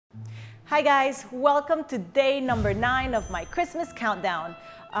Hi guys, welcome to day number 9 of my Christmas countdown.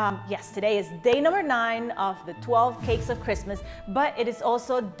 Yes, today is day number 9 of the 12 cakes of Christmas, but it is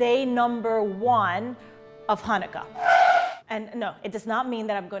also day number 1 of Hanukkah. And no, it does not mean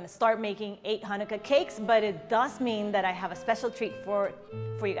that I'm going to start making 8 Hanukkah cakes, but it does mean that I have a special treat for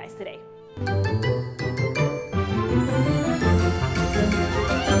you guys today.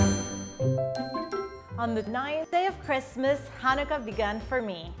 On the 9th day of Christmas, Hanukkah began for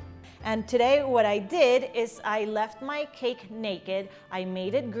me. And today what I did is I left my cake naked, I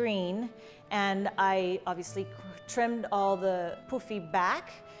made it green, and I obviously trimmed all the poofy back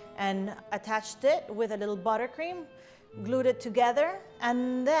and attached it with a little buttercream, glued it together,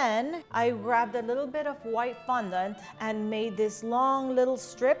 and then I grabbed a little bit of white fondant and made these long little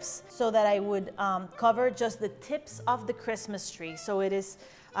strips so that I would cover just the tips of the Christmas tree. So it is,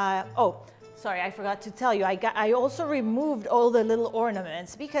 sorry, I forgot to tell you, I also removed all the little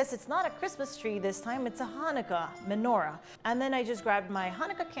ornaments because it's not a Christmas tree this time, it's a Hanukkah menorah. And then I just grabbed my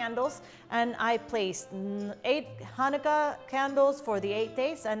Hanukkah candles and I placed 8 Hanukkah candles for the 8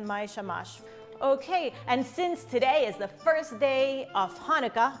 days and my shamash. Okay, and since today is the first day of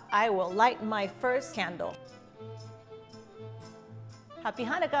Hanukkah, I will light my first candle. Happy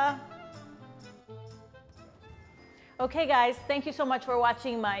Hanukkah! Okay guys, thank you so much for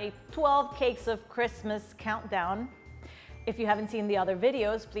watching my 12 cakes of Christmas countdown. If you haven't seen the other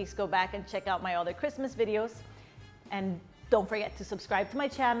videos, please go back and check out my other Christmas videos. And don't forget to subscribe to my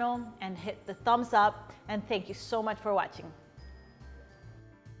channel and hit the thumbs up. And thank you so much for watching.